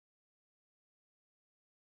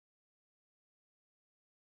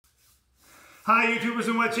Hi YouTubers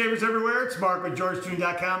and wet shavers everywhere, it's Mark with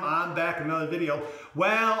GeorgeTune.com. I'm back with another video.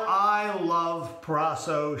 Well, I love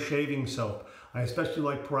Proraso shaving soap. I especially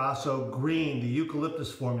like Proraso Green, the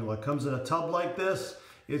eucalyptus formula. It comes in a tub like this.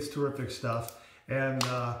 It's terrific stuff. And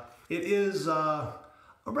it is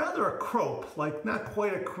rather a crope, like not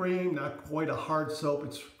quite a cream, not quite a hard soap.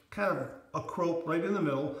 It's kind of a crope right in the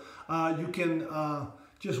middle. You can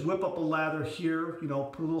just whip up a lather here, you know,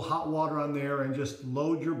 put a little hot water on there and just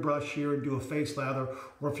load your brush here and do a face lather.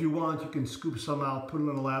 Or if you want, you can scoop some out, put them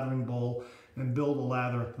in a lathering bowl and build a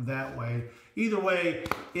lather that way. Either way,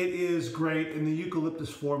 it is great, and the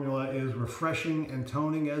eucalyptus formula is refreshing and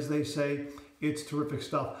toning, as they say. It's terrific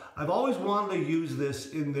stuff. I've always wanted to use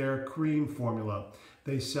this in their cream formula.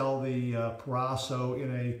 They sell the Proraso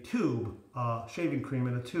in a tube, shaving cream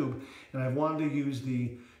in a tube, and I've wanted to use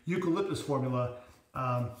the eucalyptus formula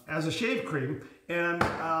as a shave cream, and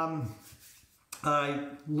I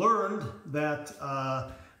learned that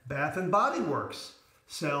Bath & Body Works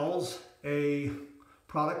sells a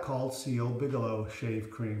product called O Bigelow Shave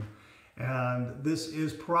Cream, and this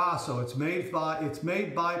is Proraso. It's made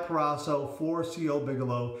by Proraso for O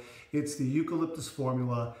Bigelow. It's the eucalyptus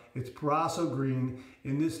formula. It's Proraso Green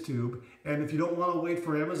in this tube. And if you don't want to wait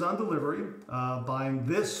for Amazon delivery, buying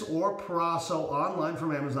this or Proraso online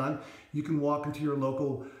from Amazon, you can walk into your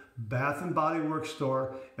local Bath & Body Works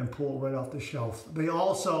store and pull it right off the shelf. They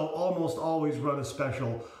also almost always run a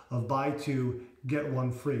special of buy two, get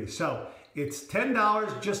one free. So it's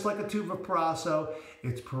 $10, just like a tube of Proraso.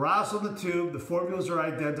 It's Proraso in the tube. The formulas are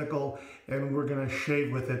identical, and we're going to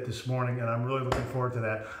shave with it this morning, and I'm really looking forward to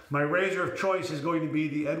that. My razor of choice is going to be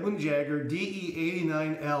the Edwin Jagger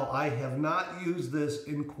DE89L. I have not used this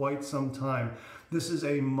in quite some time. This is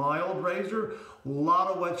a mild razor. A lot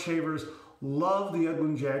of wet shavers love the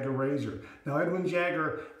Edwin Jagger razor. Now, Edwin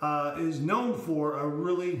Jagger is known for a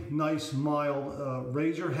really nice, mild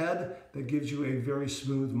razor head that gives you a very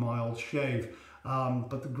smooth, mild shave.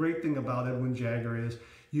 But the great thing about Edwin Jagger is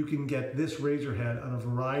you can get this razor head on a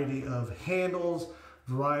variety of handles,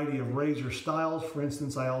 variety of razor styles. For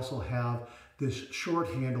instance, I also have this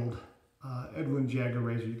short-handled Edwin Jagger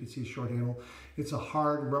razor. You can see a short handle. It's a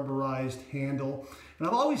hard rubberized handle. And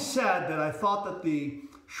I've always said that I thought that the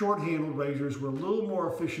short-handled razors were a little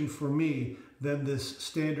more efficient for me than this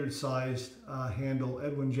standard-sized handle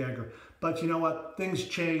Edwin Jagger. But you know what? Things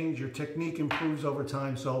change. Your technique improves over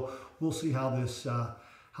time, so we'll see how this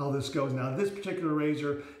goes. Now, this particular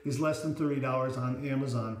razor is less than $30 on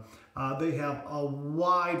Amazon. They have a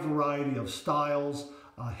wide variety of styles,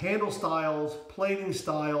 handle styles, plating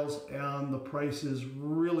styles, and the prices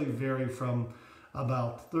really vary from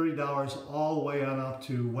about $30 all the way on up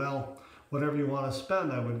to, well, whatever you want to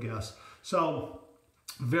spend, I would guess. So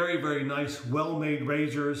very, very nice, well-made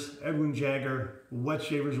razors. Edwin Jagger, wet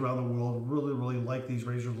shavers around the world really, really like these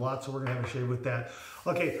razors a lot, so we're going to have a shave with that.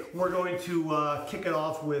 Okay, we're going to kick it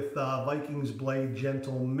off with Vikings Blade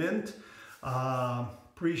Gentle Mint.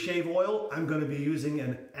 Pre-shave oil, I'm going to be using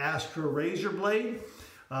an Astra razor blade.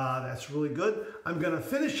 That's really good. I'm going to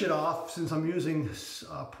finish it off, since I'm using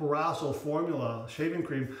Proraso formula shaving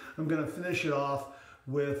cream, I'm going to finish it off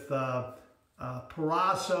with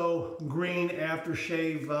Proraso Green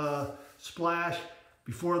Aftershave Splash.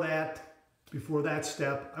 Before that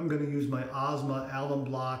step, I'm going to use my Ozma Alum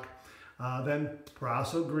Block. Then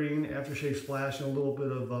Proraso Green Aftershave Splash and a little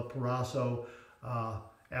bit of Proraso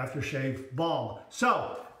Aftershave Balm.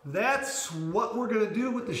 So that's what we're going to do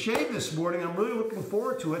with the shave this morning. I'm really looking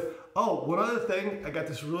forward to it. Oh, one other thing, I got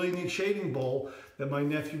this really neat shaving bowl that my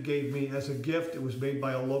nephew gave me as a gift. It was made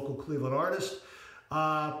by a local Cleveland artist.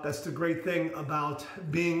 That's the great thing about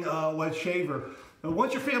being a wet shaver. Now,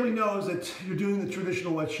 once your family knows that you're doing the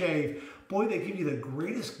traditional wet shave, boy, they give you the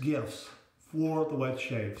greatest gifts for the wet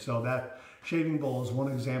shave. So that shaving bowl is one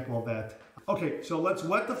example of that. Okay, so let's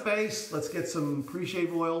wet the face. Let's get some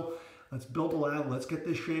pre-shave oil. Let's build a lather. Let's get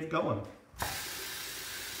this shave going.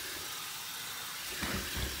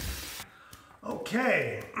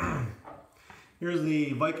 Okay, here's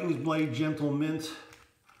the Vikings Blade Gentle Mint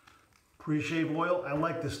pre-shave oil. I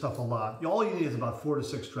like this stuff a lot. All you need is about 4 to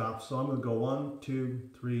 6 drops. So I'm going to go 1, 2,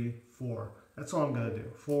 3, 4. That's all I'm going to do.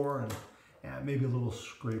 4 and maybe a little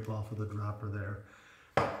scrape off of the dropper there.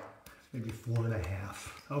 Maybe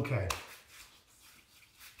 4.5. Okay.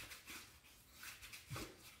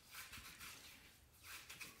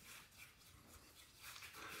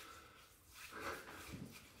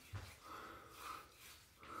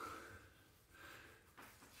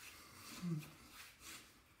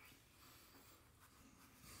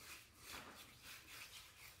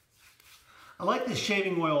 I like this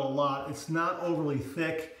shaving oil a lot. It's not overly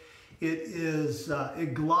thick.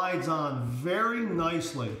 it glides on very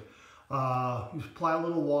nicely. You apply a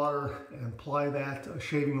little water and apply that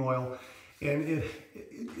shaving oil, and it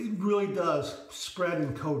really does spread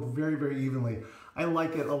and coat very, very evenly. I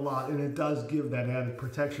like it a lot, and it does give that added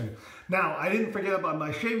protection. Now, I didn't forget about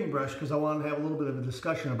my shaving brush because I wanted to have a little bit of a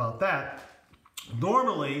discussion about that.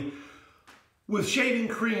 Normally, with shaving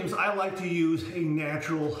creams, I like to use a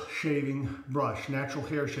natural shaving brush, natural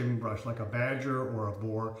hair shaving brush, like a Badger or a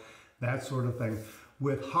Boar, that sort of thing.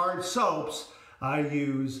 With hard soaps, I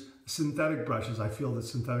use synthetic brushes. I feel that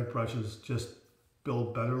synthetic brushes just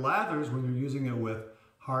build better lathers when you're using it with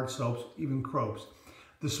hard soaps, even croaks.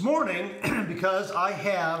 This morning, because I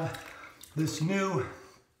have this new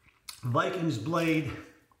Vikings Blade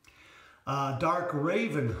Dark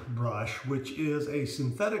Raven brush, which is a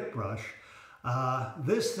synthetic brush,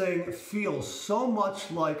 this thing feels so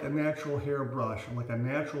much like a natural hair brush, like a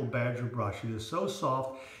natural Badger brush. It is so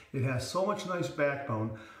soft. It has so much nice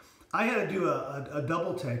backbone. I had to do a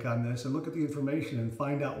double take on this and look at the information and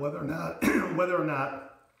find out whether or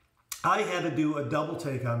not I had to do a double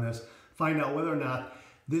take on this, find out whether or not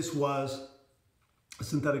this was a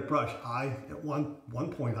synthetic brush. At one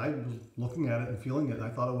point, I was looking at it and feeling it, and I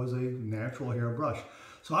thought it was a natural hair brush.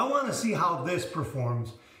 So I want to see how this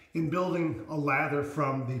performs in building a lather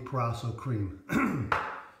from the Proraso cream.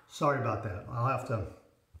 Sorry about that. I'll have to.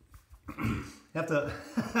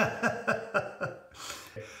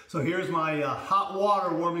 So here's my hot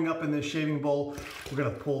water warming up in this shaving bowl. We're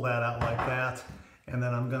gonna pull that out like that. And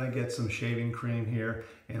then I'm gonna get some shaving cream here.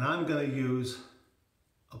 And I'm gonna use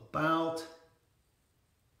about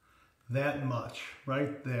that much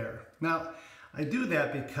right there. Now, I do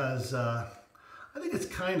that because I think it's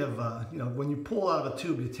kind of, you know, when you pull out of a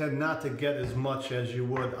tube, you tend not to get as much as you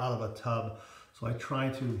would out of a tub. So I try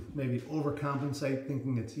to maybe overcompensate,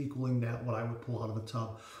 thinking it's equaling that what I would pull out of a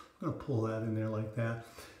tub. I'm gonna pull that in there like that.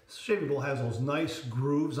 This shaving bowl has those nice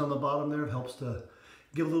grooves on the bottom there. It helps to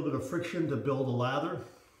give a little bit of friction to build a lather.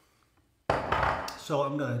 So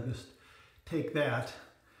I'm gonna just take that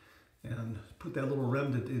and put that little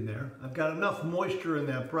remnant in there. I've got enough moisture in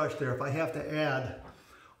that brush there. If I have to add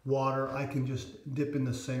water, I can just dip in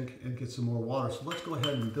the sink and get some more water. So let's go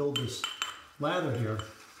ahead and build this lather here.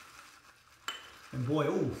 And boy,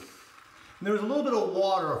 ooh. And there's a little bit of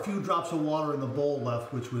water, a few drops of water in the bowl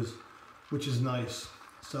left, which is nice.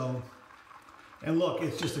 So, and look,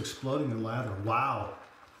 it's just exploding in lather. Wow.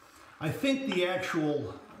 I think the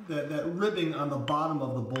actual, that ribbing on the bottom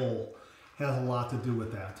of the bowl has a lot to do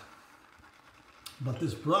with that. But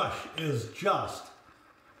this brush is just,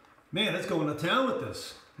 man, it's going to town with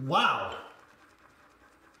this. Wow.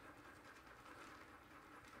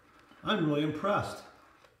 I'm really impressed.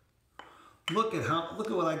 Look at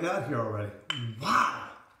what I got here already. Wow.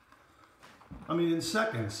 I mean, in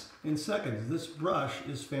seconds, this brush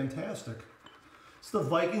is fantastic. It's the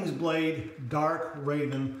Vikings Blade Dark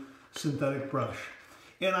Raven synthetic brush.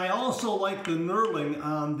 And I also like the knurling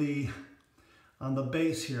on the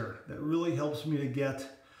base here. That really helps me to get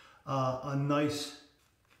a nice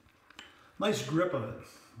grip of it.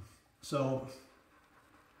 So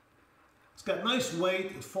it's got nice weight.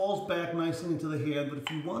 It falls back nicely into the hand. But if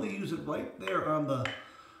you want to use it right there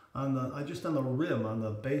just on the rim, on the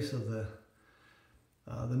base of the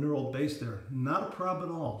knurled base there, not a problem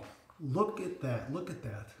at all. Look at that. Look at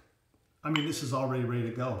that. I mean, this is already ready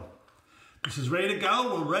to go. This is ready to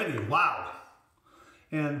go. We're ready. Wow.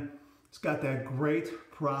 And it's got that great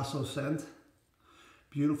Proraso scent.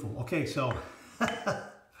 Beautiful. Okay, so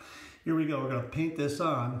here we go. We're going to paint this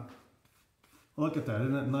on. Look at that.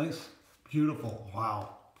 Isn't that nice? Beautiful.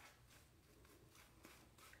 Wow.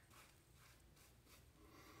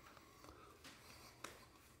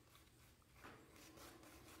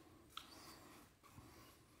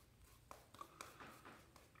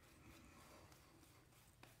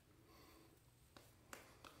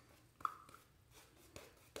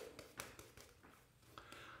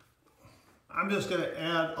 I'm just going to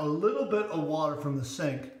add a little bit of water from the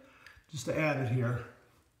sink, just to add it here.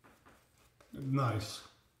 Nice.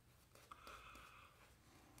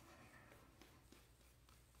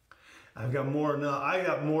 I got more than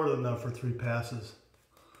enough for 3 passes.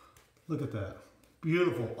 Look at that.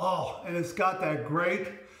 Beautiful. Oh, and it's got that great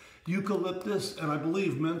eucalyptus and I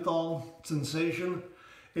believe menthol sensation.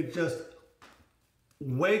 It just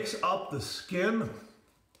wakes up the skin.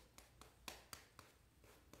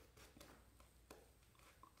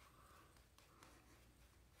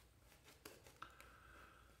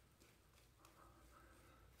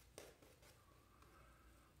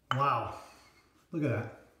 Wow, look at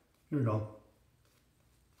that. Here we go.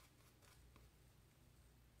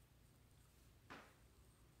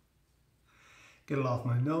 Get it off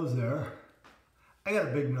my nose there. I got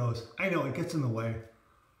a big nose. I know, it gets in the way.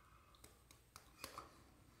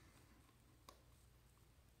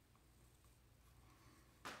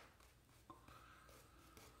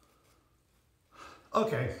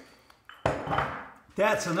 Okay,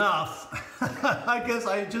 that's enough. I guess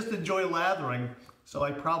I just enjoy lathering, so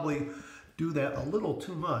I probably do that a little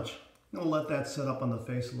too much. I'm gonna let that set up on the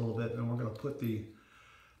face a little bit, and we're gonna put the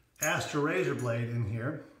Astra razor blade in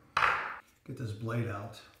here. Get this blade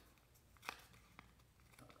out.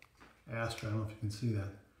 Astra, I don't know if you can see that.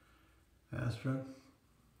 Astra.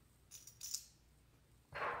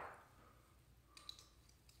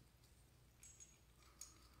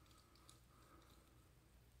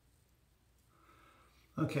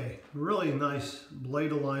 Okay, really nice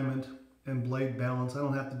blade alignment and blade balance. I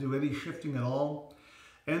don't have to do any shifting at all.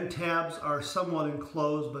 End tabs are somewhat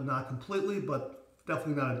enclosed, but not completely, but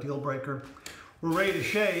definitely not a deal breaker. We're ready to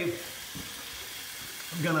shave.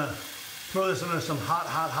 I'm gonna throw this into some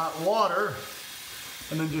hot water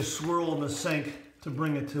and then just swirl in the sink to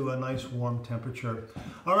bring it to a nice warm temperature.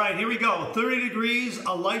 All right, here we go. 30 degrees,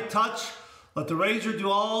 a light touch. Let the razor do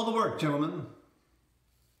all the work, gentlemen.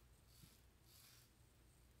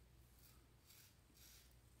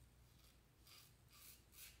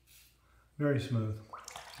 Very smooth.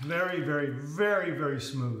 Very, very, very, very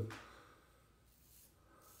smooth.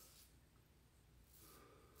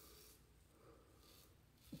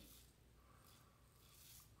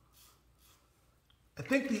 I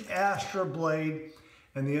think the Astra blade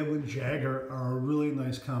and the Edwin Jagger are a really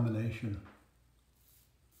nice combination.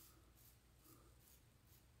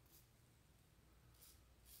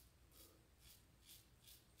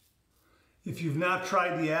 If you've not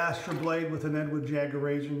tried the Astra blade with an Edwin Jagger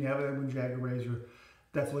razor and you have an Edwin Jagger razor,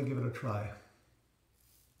 definitely give it a try.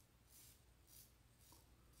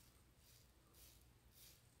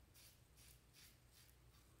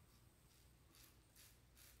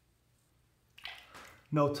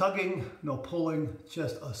 No tugging, no pulling,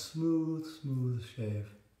 just a smooth, smooth shave.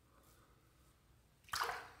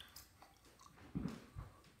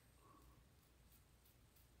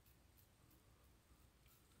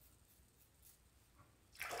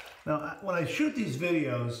 Now, when I shoot these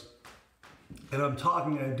videos and I'm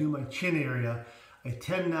talking and I do my chin area, I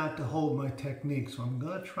tend not to hold my technique, so I'm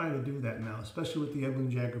going to try to do that now, especially with the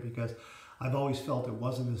Edwin Jagger, because I've always felt it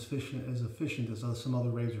wasn't as efficient as some other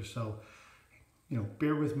razors. So, you know,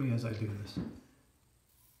 bear with me as I do this.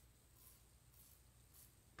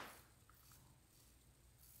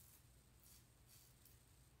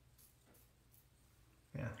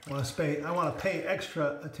 Yeah, I want to pay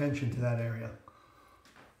extra attention to that area.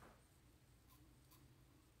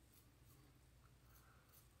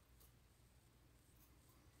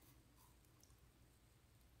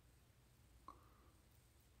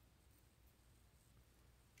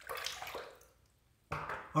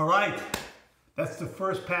 All right, that's the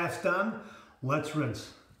first pass done. Let's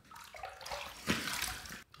rinse.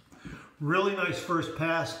 Really nice first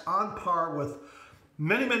pass, on par with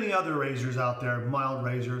many, many other razors out there, mild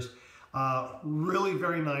razors. Really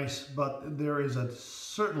very nice, but there is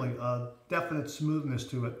certainly a definite smoothness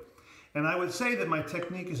to it. And I would say that my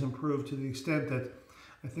technique has improved to the extent that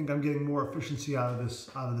I think I'm getting more efficiency out of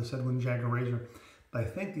this Edwin Jagger razor. But I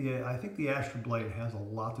think the Astra blade has a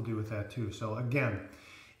lot to do with that too. So again,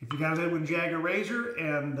 if you got an Edwin Jagger razor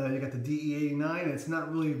and you got the DE89 and it's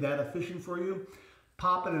not really that efficient for you,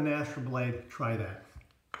 pop in an Astra blade, try that.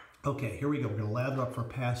 Okay, here we go. We're going to lather up for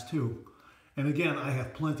pass 2. And again, I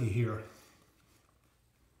have plenty here.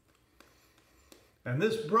 And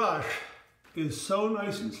this brush is so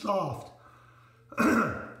nice and soft.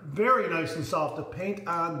 Very nice and soft to paint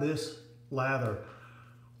on this lather.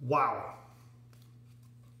 Wow.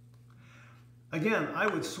 Again, I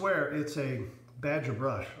would swear it's a Badger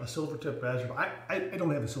brush, a silver tip Badger brush. I don't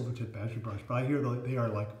have a silver tip Badger brush, but I hear they are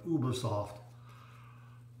like uber soft.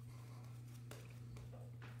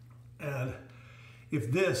 And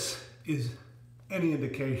if this is any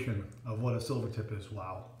indication of what a silver tip is,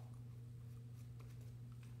 wow.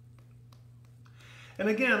 And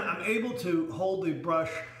again, I'm able to hold the brush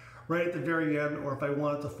right at the very end, or if I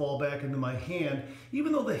want it to fall back into my hand,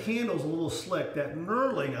 even though the handle's a little slick, that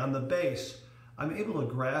knurling on the base, I'm able to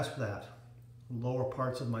grasp that lower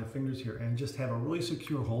parts of my fingers here and just have a really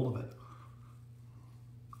secure hold of it.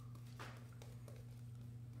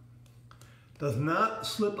 Does not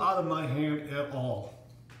slip out of my hand at all.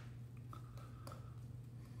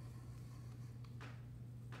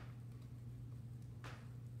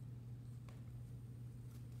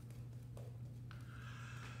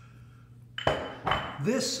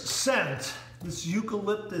 This scent, this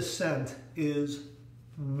eucalyptus scent, is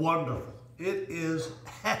wonderful. It is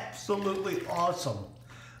absolutely awesome.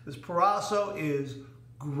 This Proraso is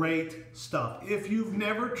great stuff. If you've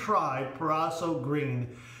never tried Proraso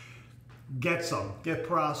Green, get some. Get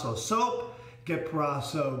Proraso soap, get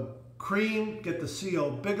Proraso cream, get the O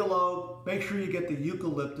Bigelow. Make sure you get the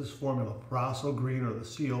eucalyptus formula, Proraso Green or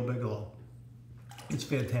the O Bigelow. It's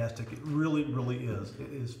fantastic. It really, really is.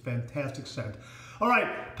 It is fantastic scent. All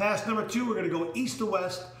right, pass number 2, we're going to go east to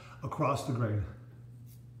west across the grain.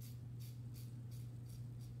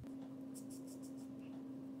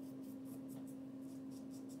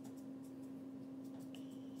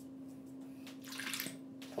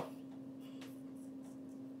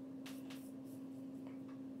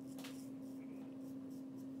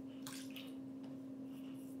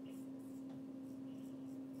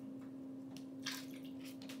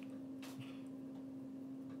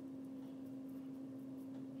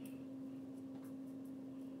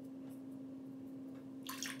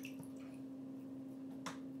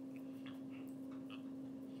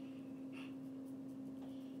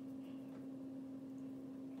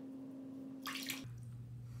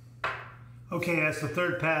 Okay, that's the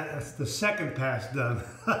third pass, that's the second pass done.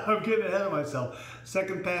 I'm getting ahead of myself.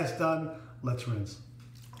 Second pass done, let's rinse.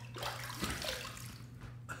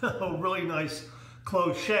 A really nice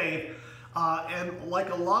close shave. And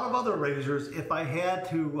like a lot of other razors, if I had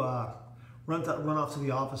to run off to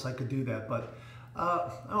the office, I could do that. But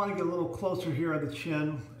I want to get a little closer here on the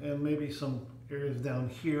chin and maybe some areas down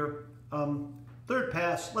here. Third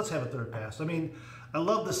pass, let's have a third pass. I mean, I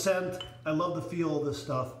love the scent. I love the feel of this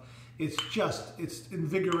stuff. It's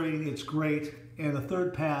invigorating, it's great, and the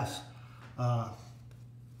third pass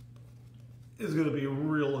is going to be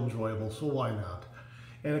real enjoyable, so why not?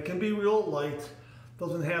 And it can be real light,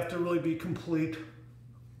 doesn't have to really be complete.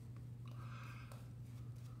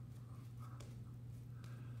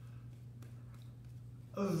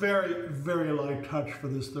 A very, very light touch for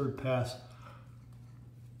this third pass.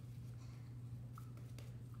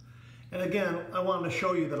 And again, I wanted to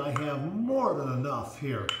show you that I have more than enough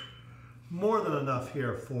here. More than enough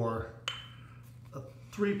here for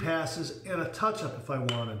 3 passes and a touch-up if I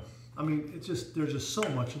wanted. I mean, it's just, there's just so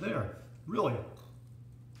much there, really.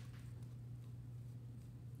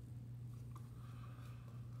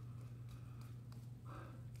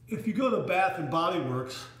 If you go to Bath and Body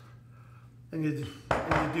Works and you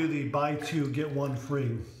do the buy 2, get 1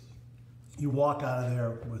 free, you walk out of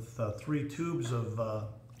there with 3 tubes of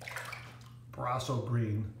Proraso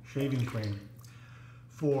Green shaving cream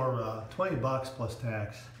for 20 bucks plus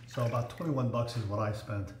tax. So about 21 bucks is what I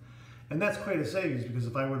spent. And that's quite a savings, because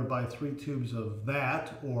if I were to buy 3 tubes of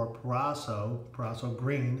that or Proraso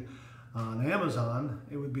Green on Amazon,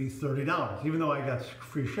 it would be $30. Even though I got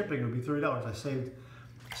free shipping, it would be $30. I saved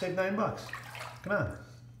 9 bucks. Come on.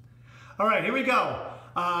 All right, here we go.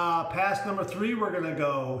 Pass number 3, we're gonna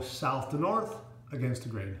go south to north against the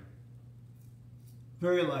grain.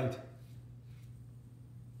 Very light.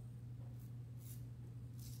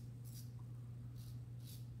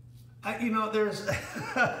 You know, there's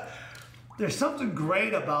there's something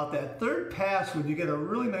great about that third pass when you get a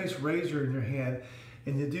really nice razor in your hand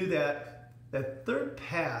and you do that third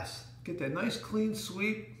pass, get that nice clean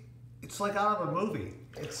sweep. It's like out of a movie.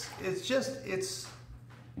 It's just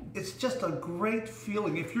a great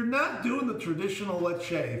feeling. If you're not doing the traditional wet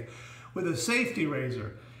shave with a safety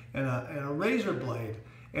razor and a razor blade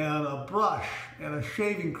and a brush and a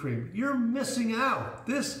shaving cream, you're missing out.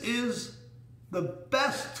 This is the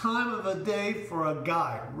best time of the day for a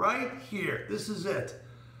guy, right here. This is it.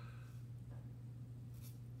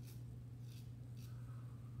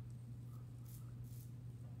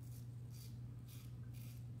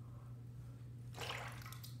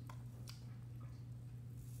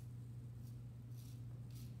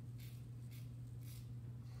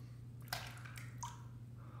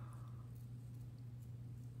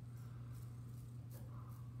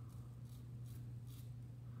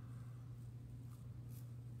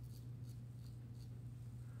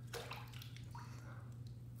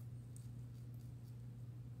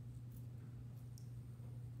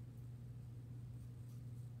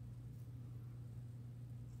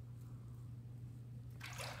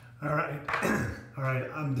 All right, all right,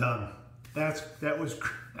 I'm done. That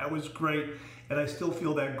was great, and I still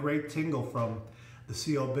feel that great tingle from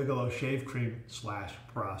the O Bigelow Shave Cream /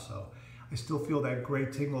 Proraso. I still feel that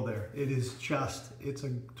great tingle there. It is just, it's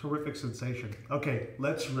a terrific sensation. Okay,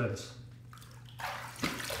 let's rinse.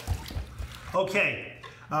 Okay,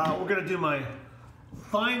 we're gonna do my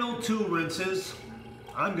final 2 rinses.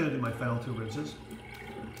 I'm gonna do my final 2 rinses.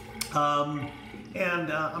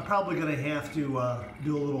 I'm probably going to have to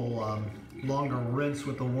do a little longer rinse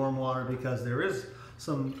with the warm water, because there is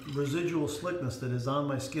some residual slickness that is on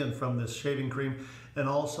my skin from this shaving cream, and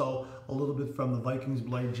also a little bit from the Vikings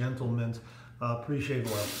Blade Gentle Mint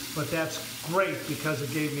pre-shave oil. But that's great because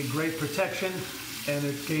it gave me great protection and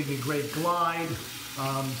it gave me great glide.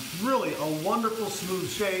 Really a wonderful smooth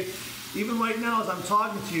shave. Even right now as I'm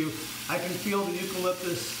talking to you, I can feel the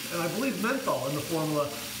eucalyptus and I believe menthol in the formula.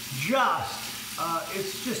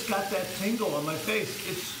 It's just got that tingle on my face.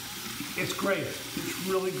 It's great. It's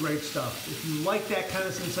really great stuff. If you like that kind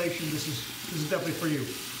of sensation, this is definitely for you.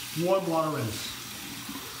 Warm water rinse.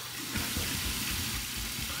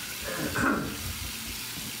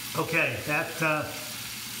 Okay,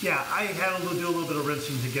 yeah, I had to do a little bit of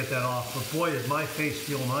rinsing to get that off, but boy, did my face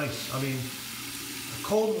feel nice. I mean,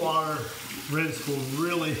 cold water rinse will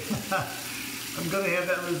really, I'm going to have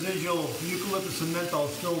that residual eucalyptus and menthol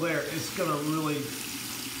still there. It's going to really,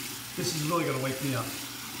 this is really going to wake me up.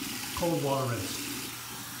 Cold water rinse.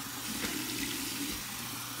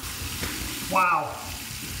 Wow.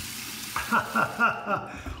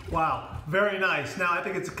 Wow, very nice. Now, I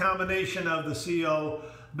think it's a combination of the O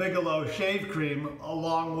Bigelow Shave Cream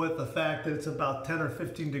along with the fact that it's about 10 or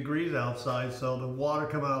 15 degrees outside, so the water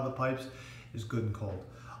coming out of the pipes is good and cold.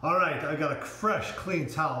 All right, I got a fresh, clean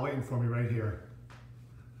towel waiting for me right here.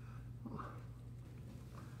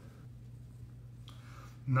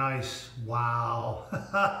 Nice. Wow.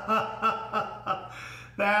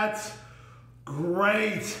 That's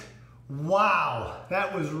great. Wow.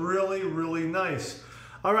 That was really, really nice.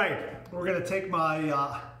 All right, we're going to take my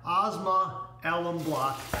Ozma alum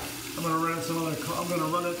block. I'm going to run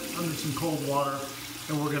it under some cold water,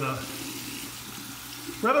 and we're going to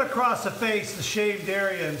rub it across the face, the shaved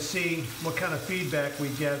area, and see what kind of feedback we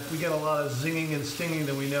get. If we get a lot of zinging and stinging,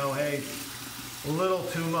 then we know, hey, a little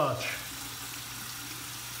too much.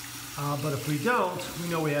 But if we don't, we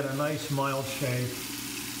know we had a nice mild shave.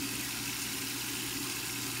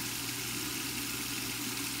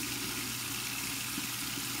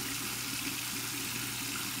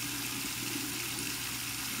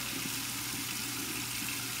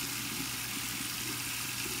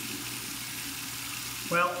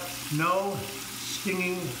 Well, no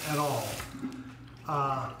stinging at all.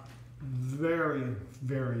 Very,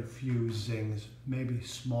 very few zings. Maybe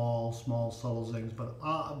small, subtle zings. But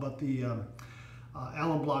the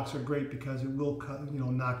alum blocks are great because it will,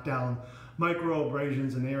 knock down micro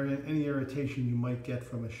abrasions and any irritation you might get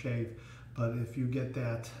from a shave. But if you get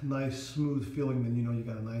that nice, smooth feeling, then you know you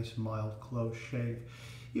got a nice, mild, close shave.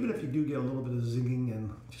 Even if you do get a little bit of zinging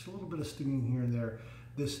and just a little bit of stinging here and there,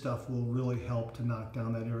 this stuff will really help to knock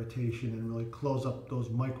down that irritation and really close up those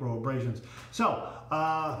micro abrasions. So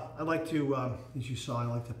I like to, as you saw, I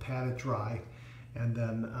like to pat it dry, and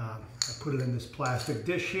then I put it in this plastic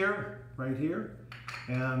dish here, right here,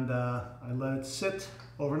 and I let it sit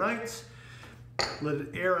overnight, let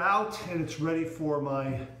it air out, and it's ready for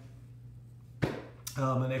my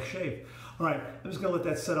my next shave. All right, I'm just gonna let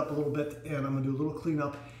that set up a little bit, and I'm gonna do a little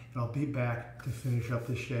cleanup, and I'll be back to finish up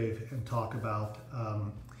the shave and talk about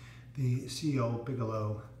the O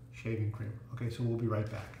Bigelow shaving cream. Okay, so we'll be right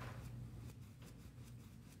back.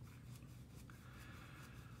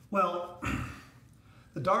 Well,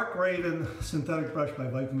 the Dark Raven synthetic brush by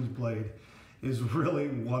Vikings Blade is really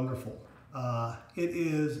wonderful. It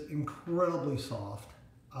is incredibly soft.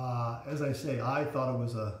 As I say, I thought it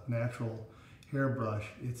was a natural hairbrush.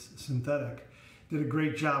 It's synthetic. Did a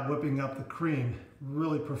great job whipping up the cream.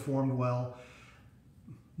 Really performed well.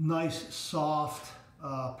 Nice, soft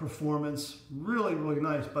performance. Really, really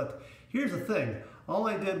nice. But here's the thing. All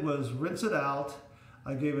I did was rinse it out.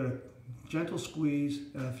 I gave it a gentle squeeze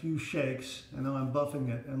and a few shakes, and now I'm buffing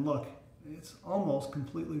it. And look, it's almost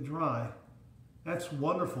completely dry. That's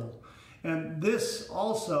wonderful. And this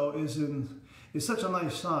also is such a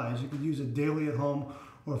nice size. You could use it daily at home,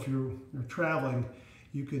 or if you're traveling,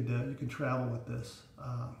 you can travel with this.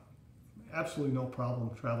 Absolutely no problem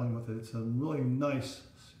traveling with it. It's a really nice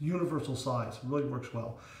universal size. It really works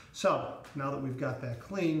well. So now that we've got that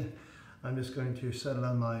clean, I'm just going to set it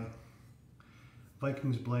on my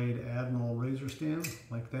Vikings Blade Admiral razor stand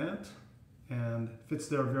like that, and fits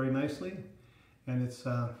there very nicely, and it's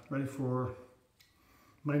ready for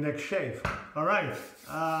my next shave. All right,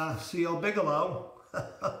 O Bigelow.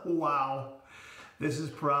 Wow. This is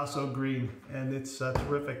Proraso Green, and it's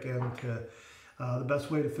terrific. And the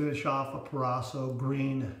best way to finish off a Proraso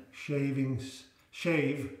Green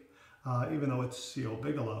shave, even though it's O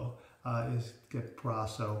Bigelow, is get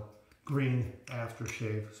Proraso Green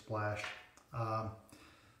aftershave splash.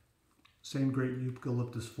 Same great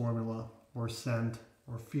eucalyptus formula, or scent,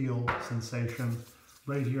 or feel sensation,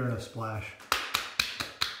 right here in a splash.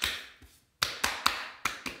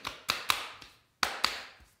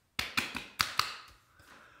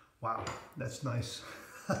 Wow, that's nice.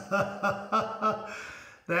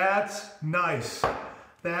 That's nice.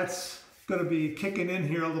 That's gonna be kicking in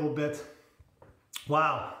here a little bit.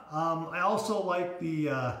 Wow. I also like the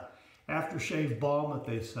aftershave balm that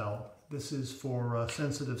they sell. This is for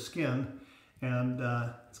sensitive skin, and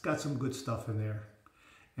it's got some good stuff in there.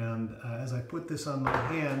 And as I put this on my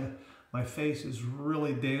hand, my face is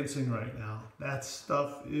really dancing right now. That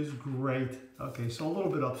stuff is great. Okay, so a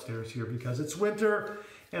little bit upstairs here because it's winter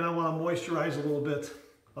and I want to moisturize a little bit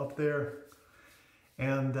up there.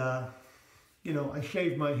 And, you know, I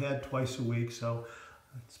shave my head twice a week, so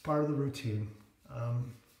it's part of the routine.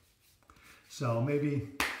 So maybe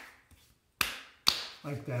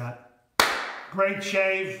like that. Great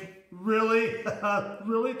shave. Really,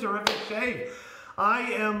 really terrific shave. I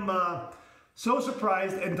am so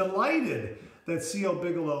surprised and delighted that O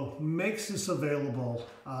Bigelow makes this available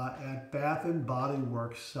at Bath & Body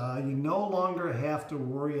Works. You no longer have to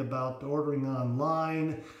worry about ordering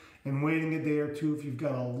online and waiting a day or two if you've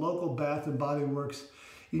got a local Bath & Body Works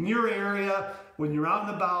in your area. When you're out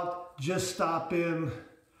and about, just stop in.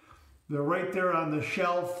 They're right there on the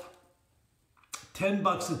shelf. 10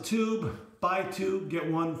 bucks a tube, buy two, get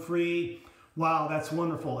one free. Wow, that's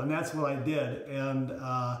wonderful, and that's what I did. And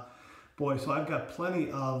boy, so I've got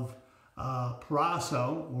plenty of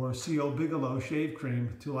Proraso or O Bigelow shave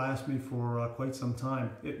cream to last me for quite some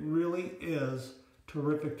time. It really is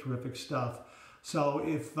terrific, terrific stuff. So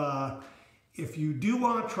if you do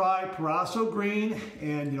want to try Proraso Green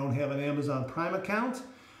and you don't have an Amazon Prime account,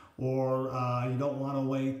 or you don't want to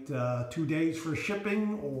wait 2 days for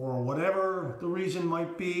shipping, or whatever the reason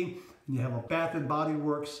might be, and you have a Bath & Body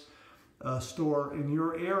Works store in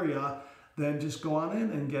your area, then just go on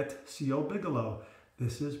in and get O Bigelow.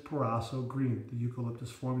 This is Proraso Green, the eucalyptus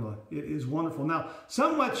formula. It is wonderful. Now,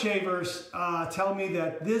 some wet shavers tell me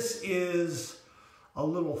that this is a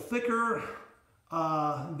little thicker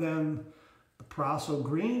than the Proraso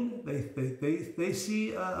Green. They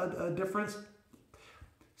see a difference.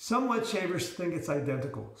 Some wet shavers think it's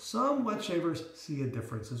identical. Some wet shavers see a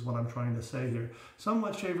difference, is what I'm trying to say here. Some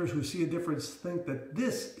wet shavers who see a difference think that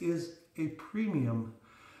this is a premium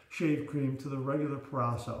shave cream to the regular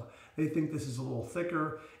Proraso. They think this is a little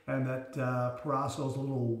thicker and that Proraso is a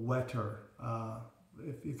little wetter,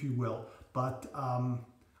 if you will. But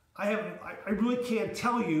I really can't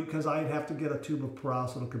tell you because I'd have to get a tube of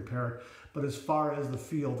Proraso to compare it. But as far as the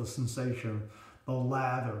feel, the sensation, the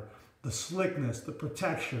lather, the slickness, the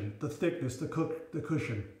protection, the thickness, the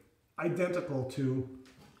cushion, identical to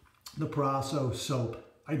the Proraso soap.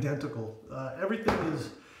 Identical. Everything is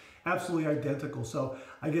absolutely identical. So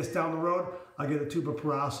I guess down the road, I'll get a tube of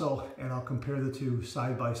Proraso and I'll compare the two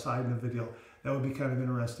side by side in a video. That would be kind of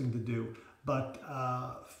interesting to do. But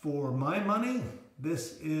for my money,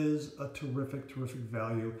 this is a terrific, terrific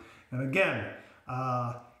value. And again,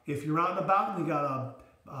 if you're out and about and you got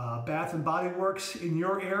a Bath & Body Works in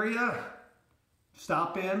your area,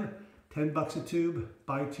 stop in. 10 bucks a tube,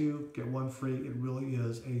 buy two, get one free. It really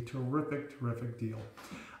is a terrific, terrific deal.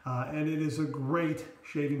 And it is a great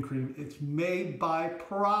shaving cream. It's made by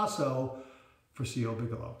Proraso for O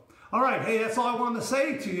Bigelow. All right, hey, that's all I wanted to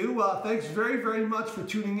say to you. Thanks very, very much for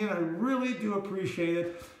tuning in. I really do appreciate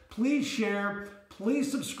it. Please share,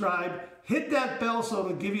 please subscribe. Hit that bell so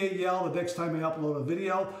it'll give you a yell the next time I upload a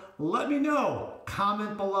video. Let me know.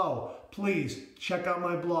 Comment below. Please check out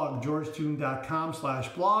my blog,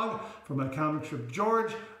 georgetoon.com/blog, for my comic strip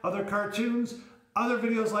George, other cartoons, other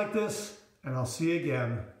videos like this, and I'll see you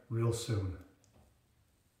again real soon.